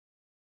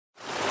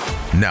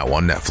Now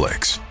on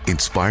Netflix,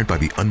 inspired by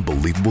the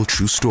unbelievable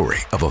true story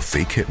of a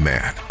fake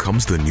hitman,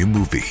 comes the new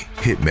movie,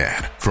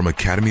 Hitman, from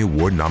Academy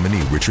Award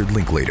nominee Richard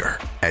Linklater.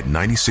 At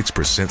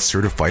 96%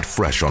 certified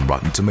fresh on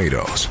Rotten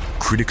Tomatoes,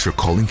 critics are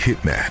calling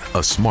Hitman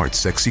a smart,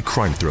 sexy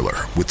crime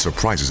thriller with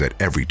surprises at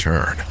every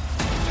turn.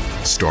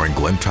 Starring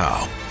Glenn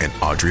Powell and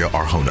Adria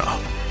Arjona,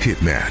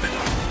 Hitman.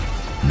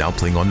 Now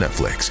playing on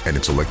Netflix and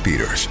in select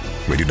theaters.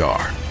 Rated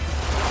R.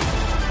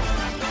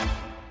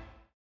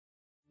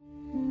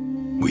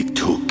 We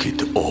took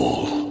it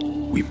all.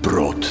 We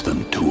brought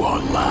them to our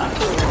land.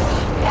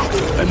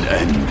 An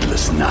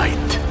endless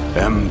night,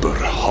 ember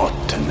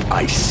hot and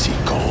icy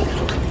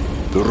cold.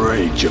 The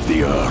rage of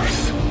the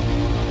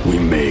earth. We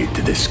made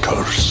this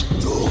curse.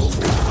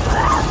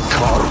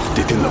 Carved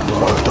it in the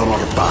blood on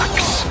our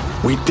backs.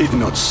 We did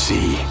not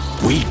see.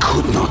 We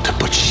could not,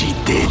 but she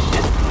did.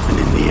 And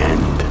in the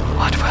end...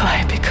 What will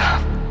I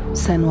become?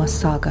 Senua's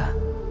Saga.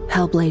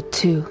 Hellblade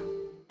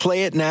 2.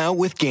 Play it now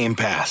with Game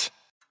Pass.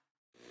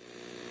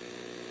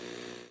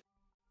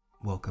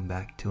 Welcome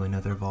back to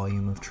another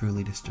volume of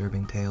truly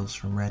disturbing tales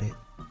from Reddit.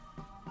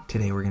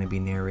 Today we're going to be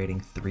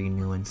narrating 3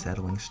 new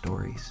unsettling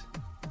stories,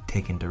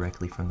 taken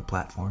directly from the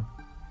platform.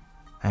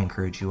 I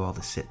encourage you all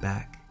to sit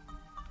back,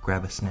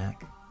 grab a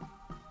snack,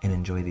 and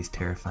enjoy these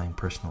terrifying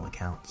personal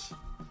accounts.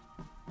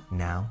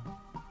 Now,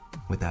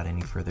 without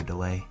any further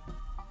delay,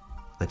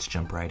 let's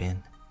jump right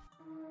in.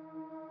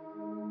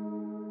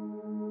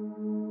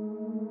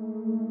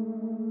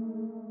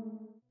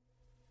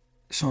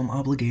 So I'm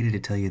obligated to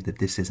tell you that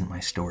this isn't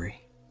my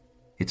story.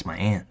 It's my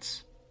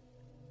aunt's,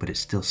 but it's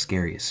still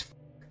scary as f***.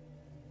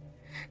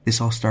 This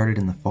all started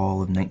in the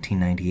fall of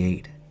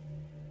 1998.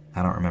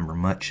 I don't remember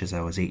much as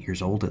I was 8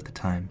 years old at the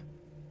time,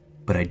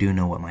 but I do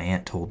know what my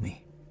aunt told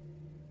me.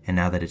 And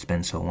now that it's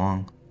been so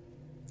long,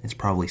 it's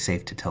probably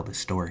safe to tell this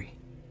story.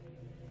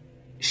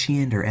 She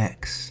and her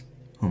ex,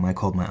 whom I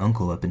called my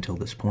uncle up until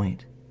this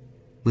point,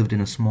 lived in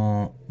a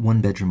small,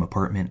 one-bedroom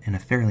apartment in a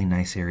fairly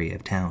nice area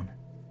of town.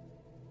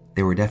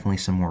 There were definitely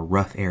some more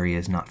rough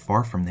areas not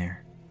far from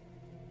there,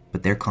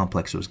 but their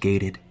complex was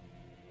gated,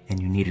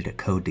 and you needed a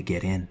code to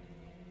get in.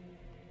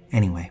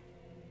 Anyway,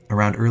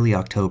 around early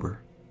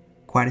October,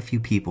 quite a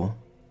few people,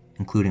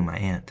 including my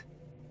aunt,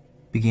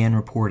 began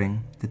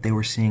reporting that they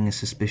were seeing a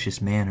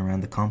suspicious man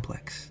around the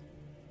complex.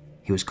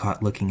 He was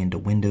caught looking into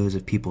windows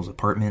of people's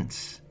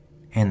apartments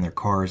and their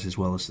cars as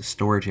well as the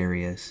storage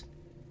areas,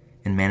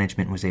 and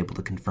management was able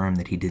to confirm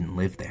that he didn't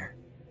live there.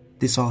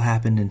 This all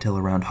happened until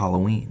around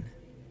Halloween,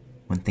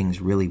 when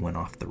things really went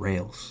off the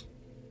rails.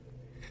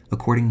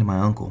 According to my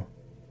uncle,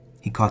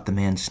 he caught the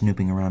man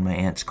snooping around my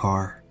aunt's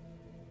car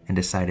and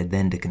decided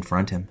then to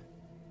confront him.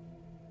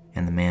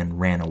 And the man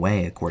ran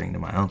away, according to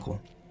my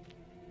uncle.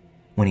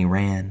 When he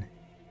ran,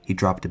 he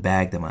dropped a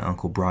bag that my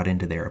uncle brought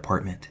into their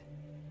apartment.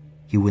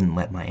 He wouldn't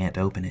let my aunt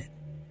open it,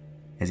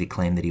 as he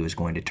claimed that he was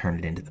going to turn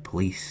it into the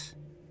police,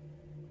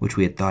 which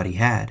we had thought he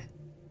had,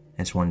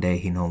 as one day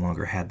he no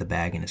longer had the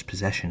bag in his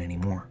possession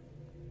anymore.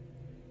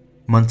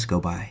 Months go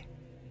by,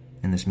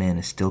 and this man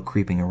is still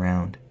creeping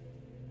around,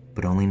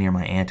 but only near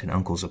my aunt and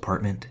uncle's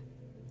apartment,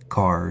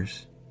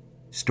 cars,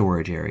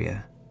 storage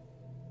area,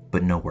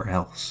 but nowhere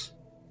else.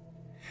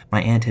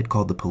 My aunt had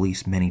called the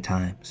police many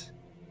times,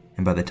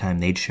 and by the time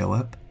they'd show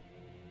up,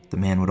 the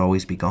man would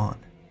always be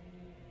gone.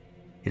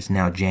 It's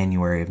now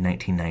January of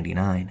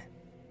 1999,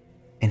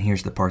 and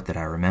here's the part that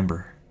I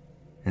remember,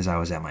 as I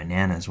was at my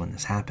Nana's when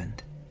this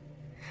happened.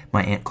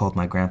 My aunt called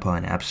my grandpa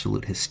in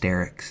absolute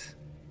hysterics.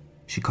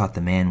 She caught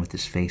the man with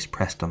his face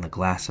pressed on the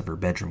glass of her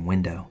bedroom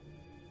window,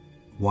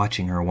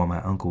 watching her while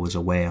my uncle was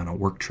away on a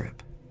work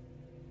trip.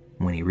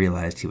 When he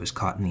realized he was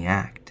caught in the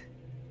act,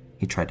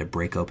 he tried to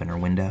break open her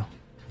window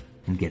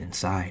and get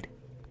inside.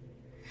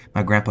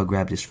 My grandpa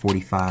grabbed his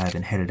 .45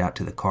 and headed out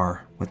to the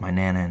car, with my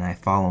Nana and I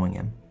following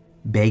him,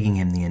 begging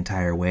him the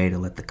entire way to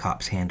let the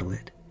cops handle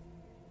it,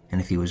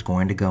 and if he was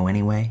going to go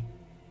anyway,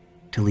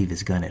 to leave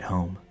his gun at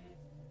home.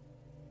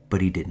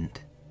 But he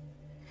didn't.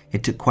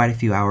 It took quite a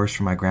few hours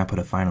for my grandpa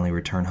to finally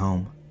return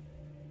home,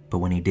 but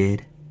when he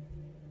did,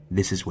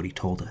 this is what he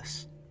told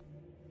us.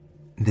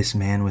 This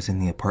man was in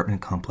the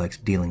apartment complex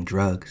dealing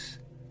drugs.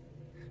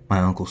 My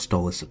uncle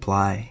stole his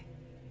supply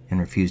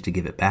and refused to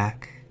give it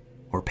back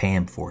or pay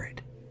him for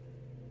it.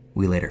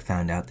 We later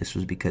found out this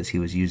was because he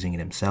was using it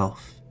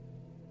himself,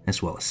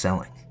 as well as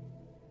selling.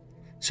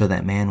 So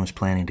that man was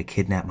planning to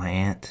kidnap my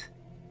aunt,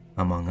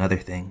 among other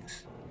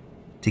things,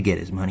 to get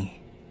his money.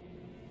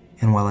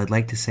 And while I'd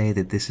like to say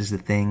that this is the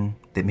thing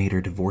that made her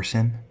divorce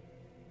him,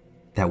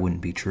 that wouldn't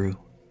be true.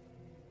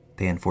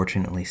 They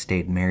unfortunately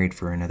stayed married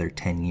for another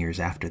 10 years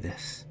after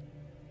this.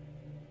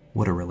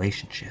 What a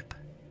relationship.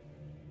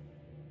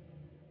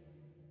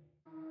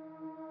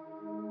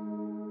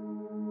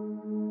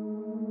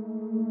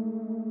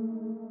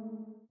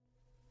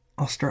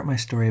 I'll start my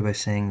story by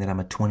saying that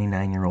I'm a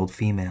 29-year-old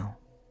female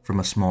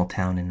from a small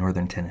town in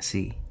northern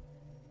Tennessee.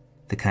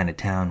 The kind of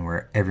town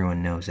where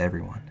everyone knows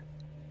everyone.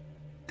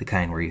 The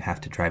kind where you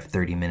have to drive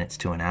 30 minutes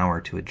to an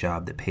hour to a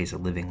job that pays a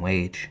living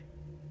wage.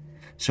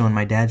 So when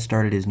my dad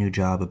started his new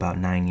job about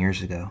 9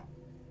 years ago,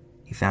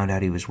 He found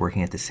out he was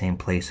working at the same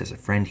place as a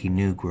friend he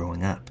knew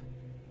growing up,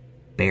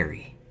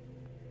 Barry.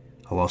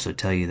 I'll also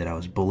tell you that I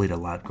was bullied a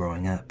lot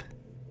growing up,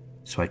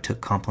 so I took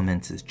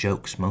compliments as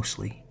jokes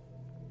mostly.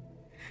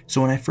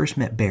 So when I first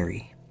met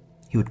Barry,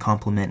 he would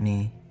compliment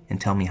me and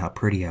tell me how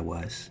pretty I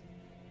was.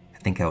 I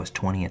think I was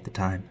 20 at the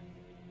time.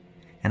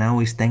 And I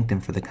always thanked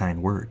him for the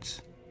kind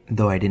words,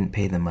 though I didn't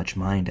pay them much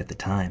mind at the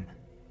time.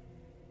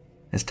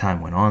 As time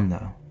went on,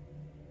 though,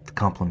 the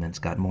compliments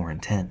got more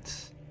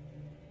intense.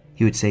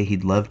 He would say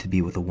he'd love to be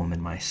with a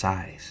woman my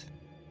size.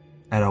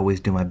 I'd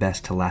always do my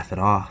best to laugh it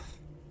off.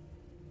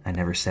 I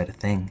never said a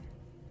thing.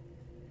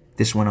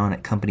 This went on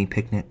at company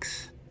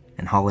picnics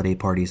and holiday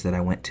parties that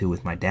I went to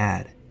with my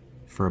dad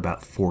for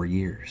about 4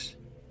 years.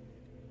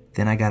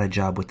 Then I got a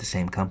job with the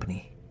same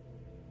company,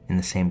 in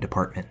the same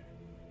department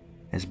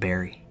as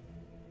Barry.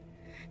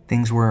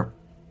 Things were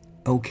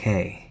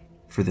okay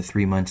for the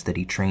 3 months that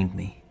he trained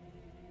me.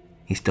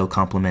 He still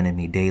complimented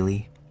me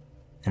daily,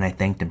 and I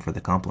thanked him for the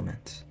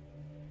compliments.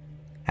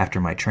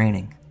 After my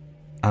training,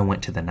 I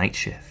went to the night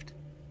shift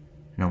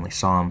and only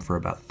saw him for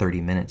about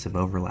 30 minutes of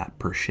overlap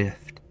per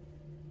shift.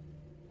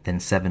 Then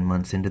 7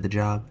 months into the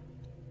job,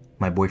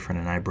 my boyfriend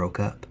and I broke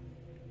up.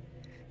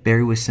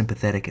 Barry was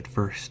sympathetic at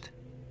first.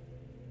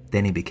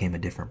 Then he became a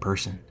different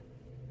person.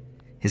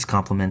 His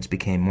compliments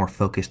became more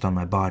focused on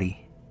my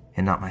body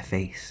and not my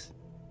face.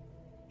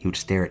 He would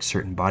stare at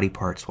certain body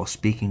parts while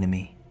speaking to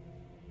me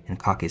and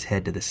cock his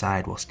head to the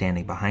side while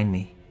standing behind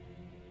me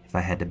if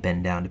I had to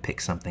bend down to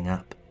pick something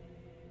up.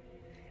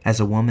 As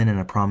a woman in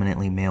a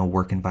prominently male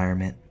work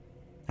environment,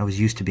 I was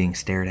used to being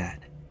stared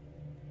at.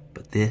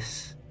 But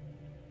this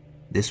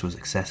was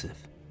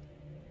excessive.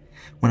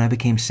 When I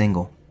became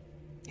single,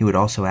 he would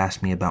also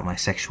ask me about my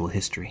sexual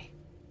history,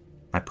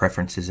 my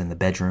preferences in the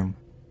bedroom,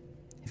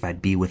 if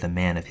I'd be with a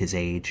man of his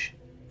age,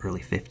 early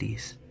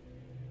 50s,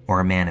 or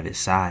a man of his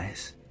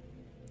size,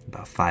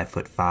 about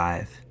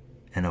 5'5"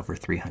 and over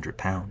 300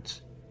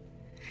 pounds.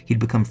 He'd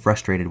become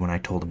frustrated when I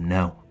told him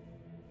no.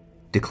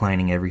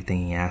 Declining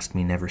everything he asked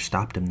me never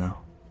stopped him, though.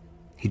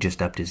 He just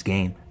upped his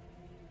game.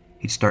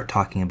 He'd start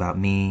talking about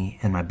me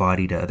and my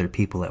body to other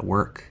people at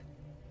work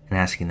and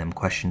asking them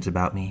questions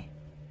about me,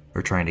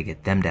 or trying to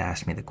get them to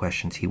ask me the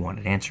questions he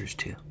wanted answers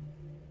to.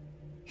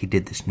 He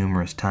did this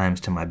numerous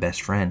times to my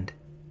best friend,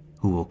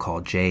 who we'll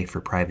call Jay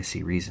for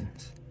privacy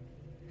reasons.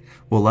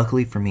 Well,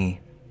 luckily for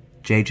me,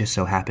 Jay just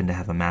so happened to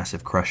have a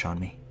massive crush on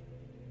me.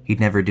 He'd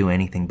never do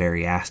anything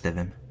Barry asked of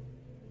him,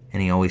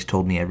 and he always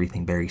told me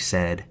everything Barry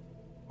said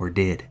or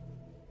did.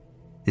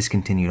 This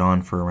continued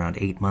on for around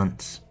 8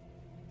 months,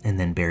 and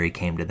then Barry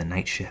came to the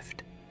night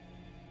shift.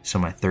 So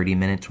my 30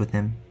 minutes with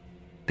him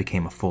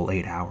became a full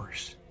 8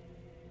 hours.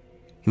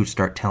 He would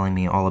start telling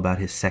me all about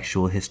his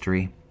sexual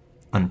history,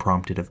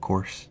 unprompted of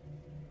course.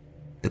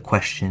 The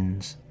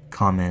questions,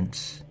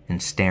 comments,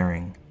 and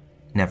staring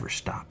never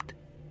stopped.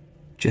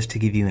 Just to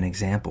give you an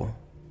example,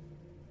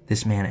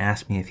 this man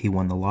asked me if he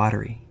won the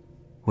lottery,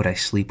 would I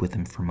sleep with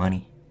him for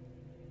money?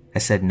 I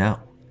said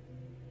no.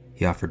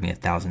 He offered me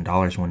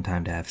 $1,000 one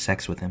time to have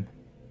sex with him.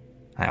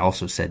 I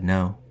also said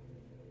no,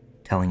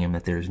 telling him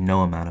that there is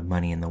no amount of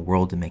money in the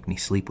world to make me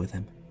sleep with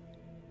him.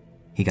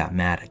 He got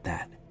mad at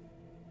that.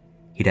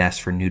 He'd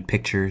asked for nude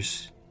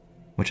pictures,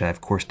 which I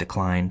of course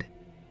declined.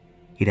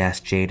 He'd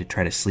asked Jay to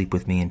try to sleep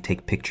with me and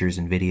take pictures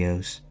and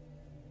videos,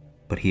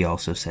 but he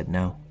also said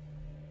no.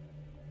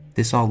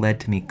 This all led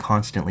to me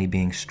constantly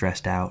being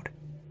stressed out,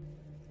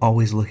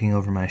 always looking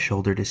over my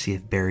shoulder to see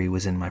if Barry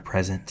was in my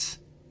presence.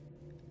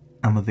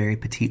 I'm a very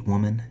petite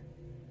woman,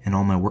 and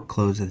all my work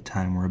clothes at the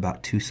time were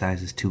about 2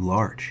 sizes too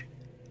large.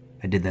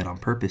 I did that on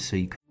purpose so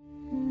you could...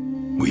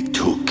 We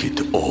took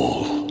it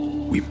all.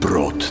 We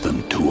brought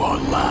them to our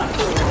land.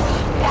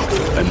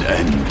 An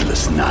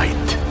endless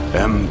night,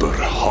 ember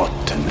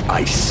hot and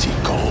icy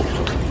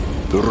cold.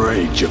 The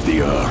rage of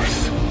the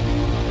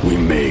earth. We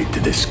made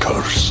this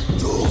curse.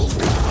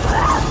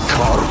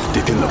 Carved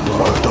it in the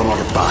blood on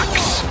our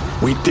backs.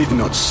 We did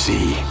not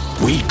see.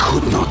 We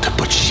could not,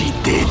 but she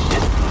did.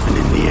 And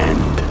in the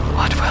end...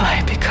 What will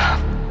I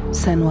become?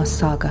 Senua's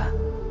Saga.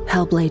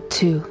 Hellblade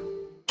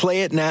 2.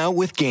 Play it now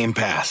with Game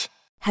Pass.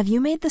 Have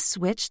you made the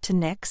switch to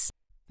Knix?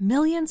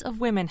 Millions of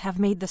women have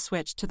made the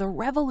switch to the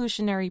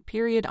revolutionary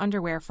period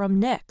underwear from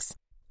Knix.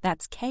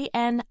 That's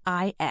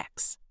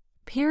Knix.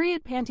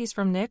 Period panties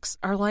from Knix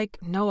are like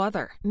no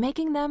other,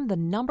 making them the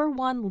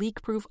 #1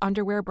 leak-proof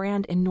underwear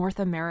brand in North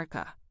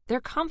America. They're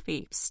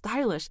comfy,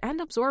 stylish,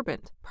 and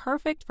absorbent,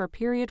 perfect for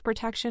period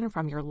protection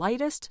from your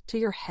lightest to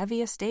your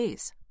heaviest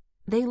days.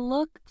 They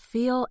look,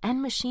 feel,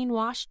 and machine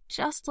wash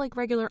just like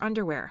regular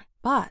underwear,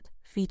 but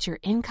feature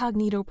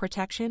incognito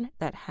protection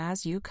that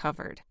has you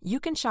covered. You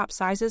can shop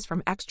sizes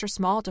from extra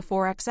small to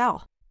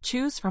 4XL.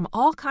 Choose from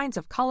all kinds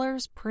of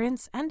colors,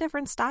 prints, and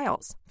different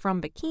styles,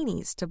 from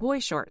bikinis to boy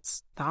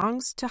shorts,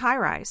 thongs to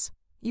high-rise.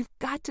 You've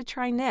got to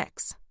try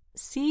Knix.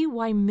 See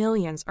why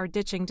millions are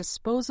ditching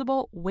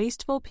disposable,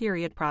 wasteful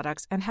period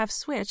products and have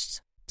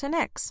switched to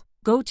Knix.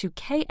 Go to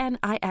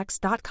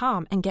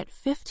knix.com and get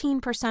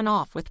 15%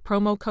 off with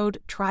promo code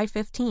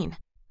TRY15.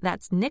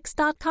 That's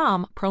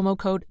Knix.com, promo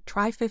code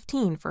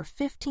TRY15 for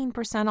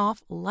 15%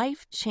 off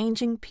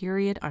life-changing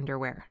period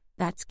underwear.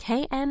 That's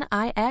KNIX.com.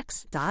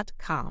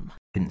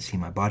 Couldn't see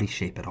my body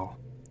shape at all.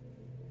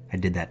 I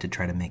did that to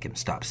try to make him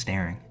stop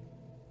staring.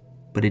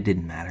 But it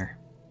didn't matter.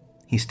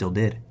 He still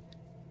did.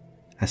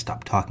 I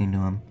stopped talking to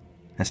him.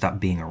 I stopped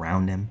being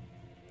around him.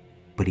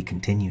 But he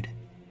continued.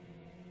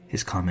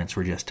 His comments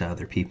were just to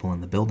other people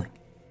in the building.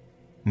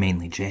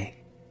 Mainly Jay.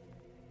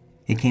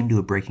 It came to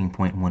a breaking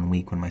point one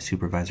week when my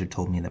supervisor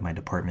told me that my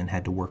department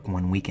had to work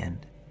one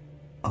weekend.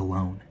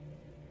 Alone.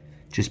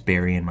 Just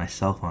Barry and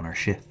myself on our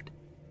shift.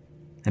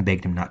 I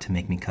begged him not to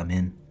make me come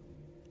in.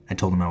 I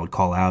told him I would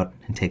call out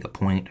and take a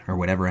point or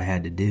whatever I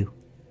had to do.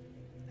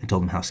 I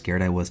told him how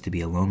scared I was to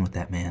be alone with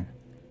that man.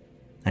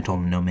 I told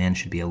him no man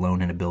should be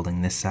alone in a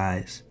building this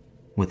size,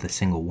 with a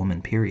single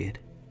woman, period.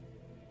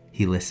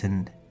 He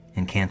listened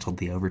and canceled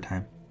the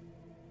overtime.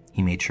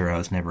 He made sure I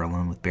was never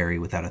alone with Barry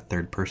without a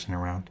third person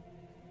around.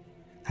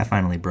 I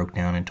finally broke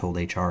down and told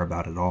HR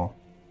about it all.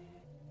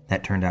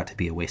 That turned out to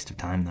be a waste of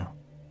time, though.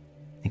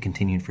 It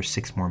continued for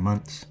 6 more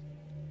months,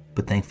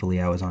 but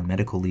thankfully I was on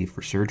medical leave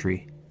for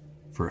surgery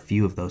for a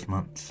few of those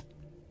months.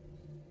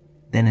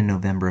 Then in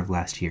November of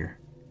last year,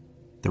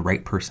 the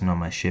right person on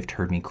my shift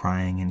heard me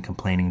crying and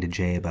complaining to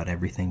Jay about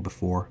everything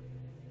before,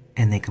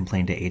 and they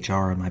complained to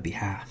HR on my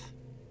behalf.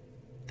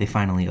 They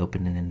finally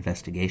opened an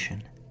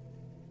investigation.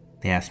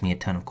 They asked me a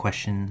ton of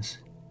questions,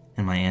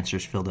 and my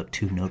answers filled up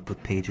 2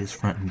 notebook pages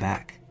front and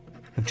back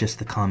of just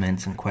the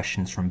comments and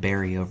questions from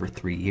Barry over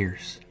 3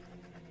 years.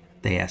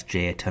 They asked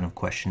Jay a ton of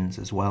questions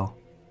as well,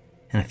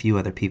 and a few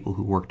other people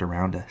who worked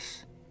around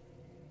us.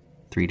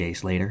 3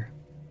 days later,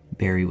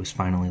 Barry was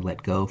finally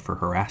let go for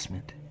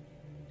harassment.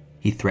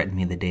 He threatened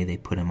me the day they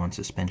put him on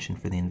suspension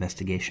for the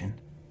investigation,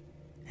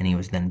 and he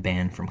was then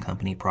banned from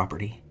company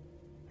property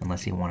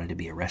unless he wanted to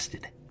be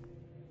arrested.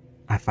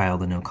 I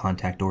filed a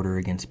no-contact order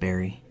against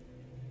Barry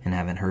and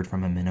haven't heard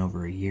from him in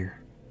over a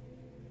year.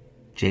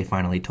 Jay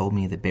finally told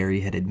me that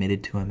Barry had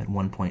admitted to him at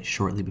one point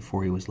shortly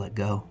before he was let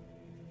go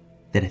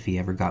that if he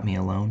ever got me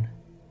alone,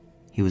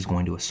 he was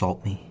going to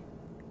assault me,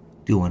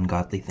 do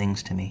ungodly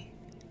things to me,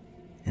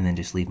 and then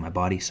just leave my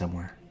body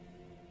somewhere.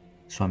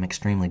 So I'm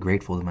extremely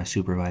grateful to my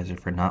supervisor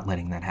for not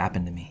letting that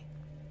happen to me.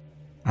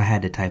 I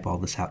had to type all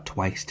this out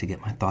twice to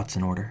get my thoughts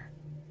in order.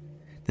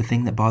 The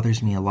thing that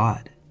bothers me a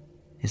lot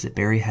is that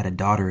Barry had a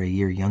daughter a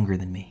year younger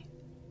than me,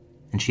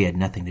 and she had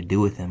nothing to do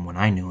with him when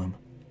I knew him.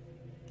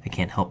 I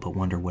can't help but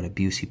wonder what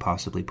abuse he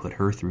possibly put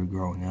her through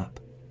growing up.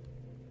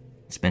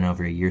 It's been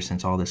over a year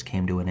since all this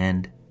came to an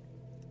end.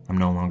 I'm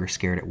no longer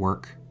scared at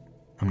work.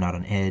 I'm not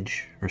on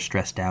edge or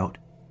stressed out.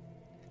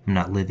 I'm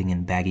not living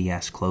in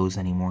baggy-ass clothes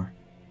anymore.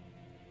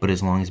 But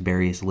as long as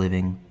Barry is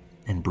living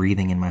and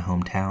breathing in my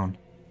hometown,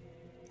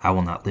 I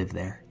will not live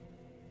there.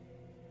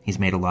 He's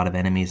made a lot of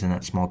enemies in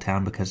that small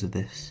town because of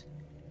this.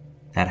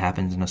 That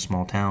happens in a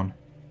small town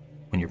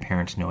when your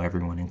parents know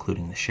everyone,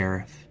 including the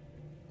sheriff.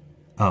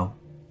 Oh,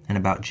 and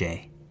about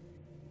Jay.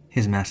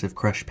 His massive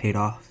crush paid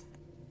off,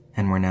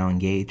 and we're now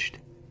engaged.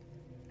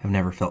 I've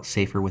never felt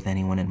safer with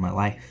anyone in my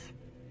life.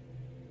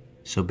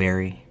 So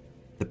Barry,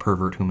 the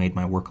pervert who made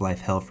my work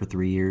life hell for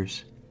 3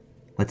 years,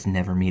 let's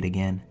never meet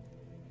again.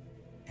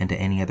 And to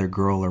any other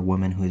girl or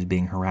woman who is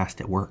being harassed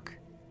at work,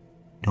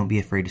 don't be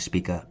afraid to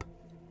speak up.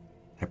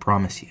 I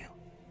promise you,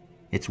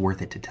 it's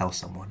worth it to tell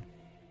someone.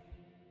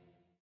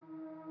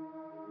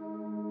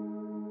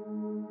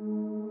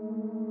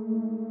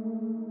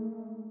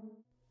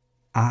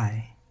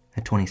 I,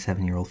 a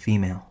 27-year-old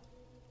female,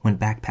 went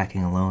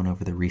backpacking alone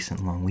over the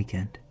recent long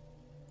weekend,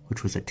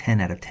 which was a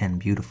 10 out of 10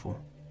 beautiful.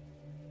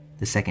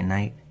 The second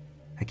night,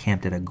 I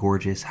camped at a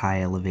gorgeous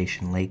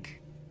high-elevation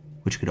lake,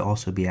 which could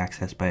also be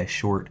accessed by a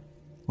short,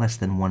 less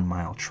than 1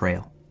 mile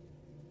trail.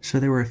 So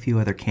there were a few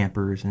other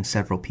campers and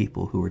several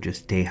people who were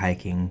just day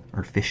hiking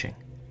or fishing.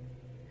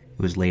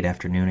 It was late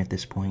afternoon at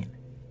this point,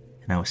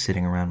 and I was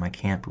sitting around my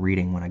camp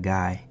reading when a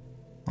guy,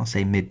 I'll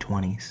say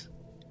mid-20s,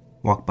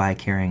 walked by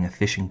carrying a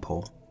fishing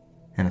pole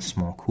and a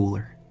small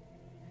cooler.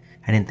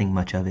 I didn't think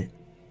much of it,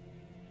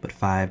 but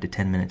 5 to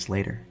 10 minutes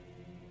later,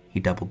 he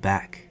doubled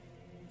back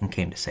and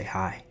came to say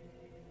hi.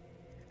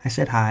 I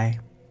said hi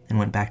and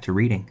went back to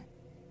reading,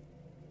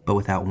 but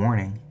without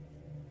warning,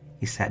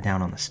 he sat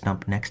down on the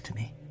stump next to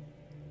me.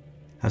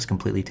 I was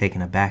completely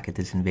taken aback at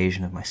this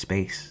invasion of my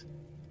space.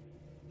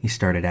 He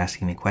started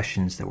asking me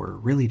questions that were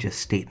really just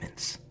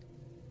statements,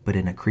 but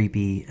in a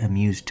creepy,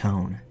 amused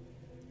tone,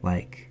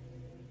 like,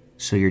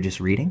 "So you're just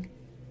reading?"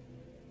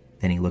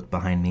 Then he looked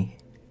behind me,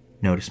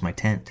 noticed my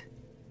tent,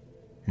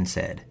 and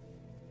said,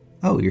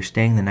 "Oh, you're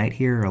staying the night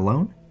here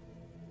alone?"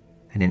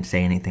 I didn't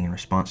say anything in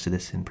response to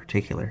this in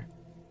particular,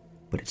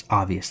 but it's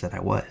obvious that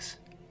I was.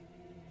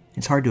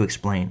 It's hard to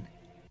explain,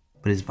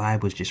 but his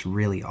vibe was just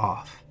really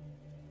off.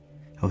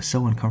 I was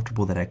so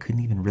uncomfortable that I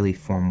couldn't even really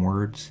form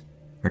words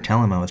or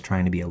tell him I was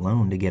trying to be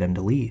alone to get him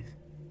to leave.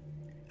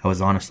 I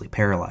was honestly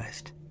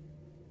paralyzed.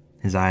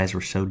 His eyes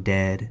were so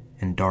dead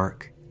and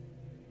dark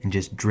and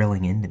just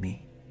drilling into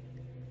me.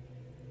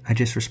 I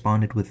just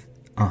responded with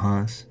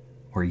uh-huhs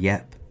or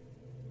yep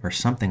or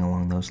something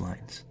along those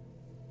lines.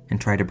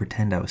 and tried to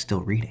pretend I was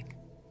still reading.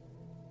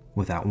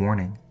 Without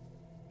warning,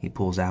 he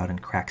pulls out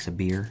and cracks a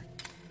beer,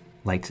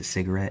 lights a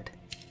cigarette,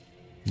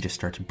 and just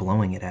starts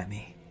blowing it at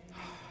me.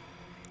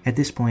 At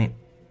this point,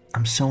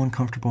 I'm so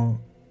uncomfortable,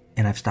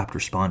 and I've stopped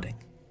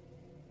responding.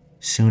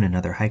 Soon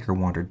another hiker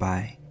wandered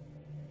by,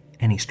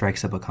 and he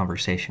strikes up a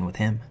conversation with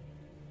him.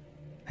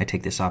 I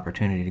take this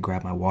opportunity to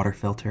grab my water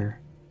filter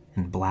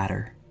and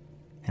bladder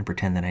and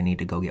pretend that I need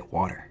to go get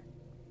water.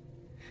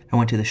 I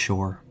went to the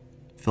shore,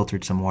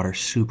 filtered some water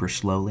super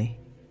slowly,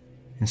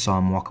 and saw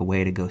him walk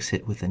away to go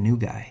sit with a new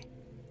guy,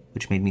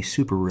 which made me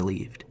super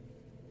relieved,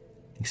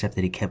 except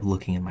that he kept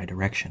looking in my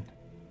direction.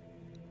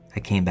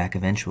 I came back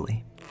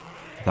eventually,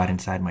 got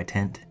inside my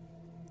tent,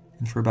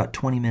 and for about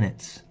 20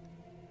 minutes,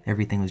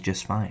 everything was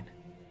just fine.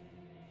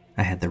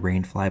 I had the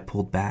rain fly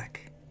pulled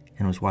back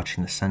and was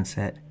watching the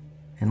sunset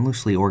and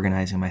loosely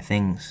organizing my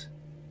things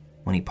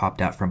when he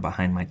popped out from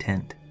behind my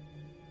tent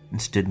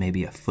and stood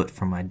maybe a foot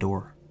from my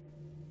door,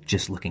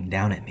 just looking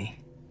down at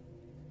me.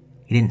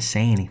 He didn't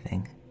say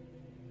anything,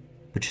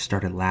 but just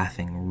started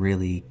laughing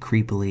really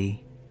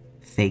creepily,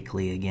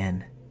 fakely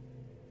again.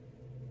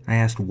 I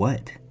asked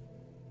what,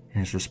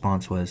 and his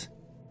response was,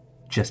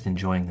 just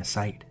enjoying the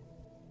sight,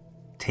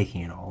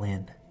 taking it all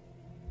in.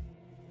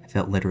 I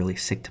felt literally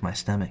sick to my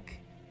stomach,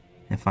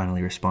 and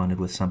finally responded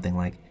with something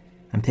like,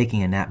 I'm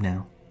taking a nap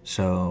now,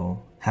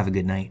 so have a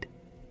good night.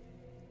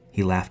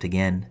 He laughed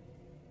again,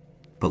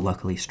 but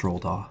luckily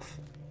strolled off.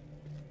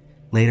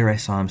 Later I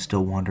saw him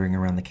still wandering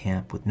around the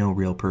camp with no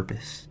real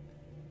purpose,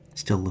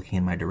 still looking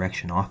in my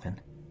direction often.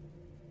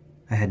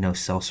 I had no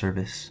cell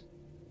service,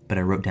 but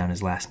I wrote down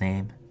his last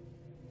name,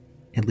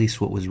 at least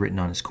what was written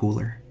on his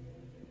cooler,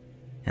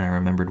 and I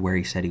remembered where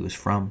he said he was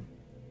from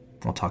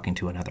while talking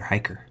to another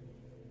hiker.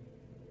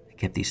 I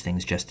kept these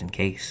things just in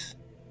case.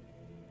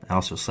 I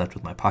also slept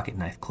with my pocket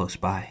knife close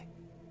by.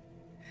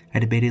 I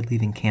debated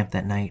leaving camp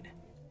that night,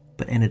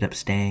 but ended up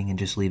staying and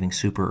just leaving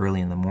super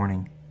early in the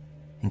morning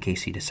in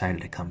case he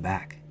decided to come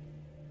back.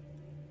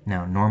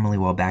 Now, normally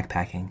while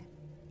backpacking,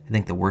 I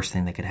think the worst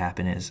thing that could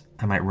happen is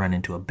I might run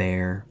into a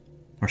bear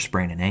or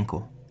sprain an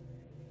ankle.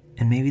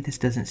 And maybe this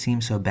doesn't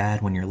seem so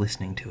bad when you're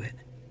listening to it,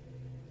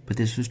 but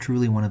this was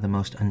truly one of the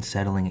most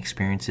unsettling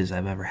experiences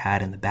I've ever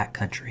had in the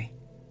backcountry.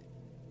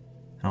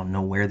 I don't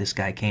know where this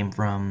guy came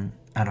from.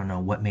 I don't know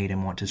what made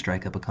him want to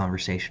strike up a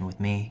conversation with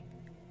me.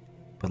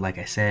 But like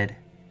I said,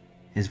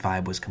 his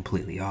vibe was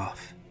completely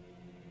off.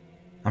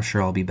 I'm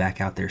sure I'll be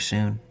back out there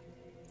soon,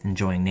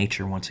 enjoying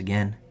nature once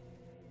again.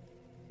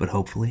 But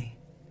hopefully,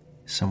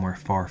 somewhere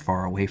far,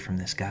 far away from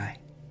this guy.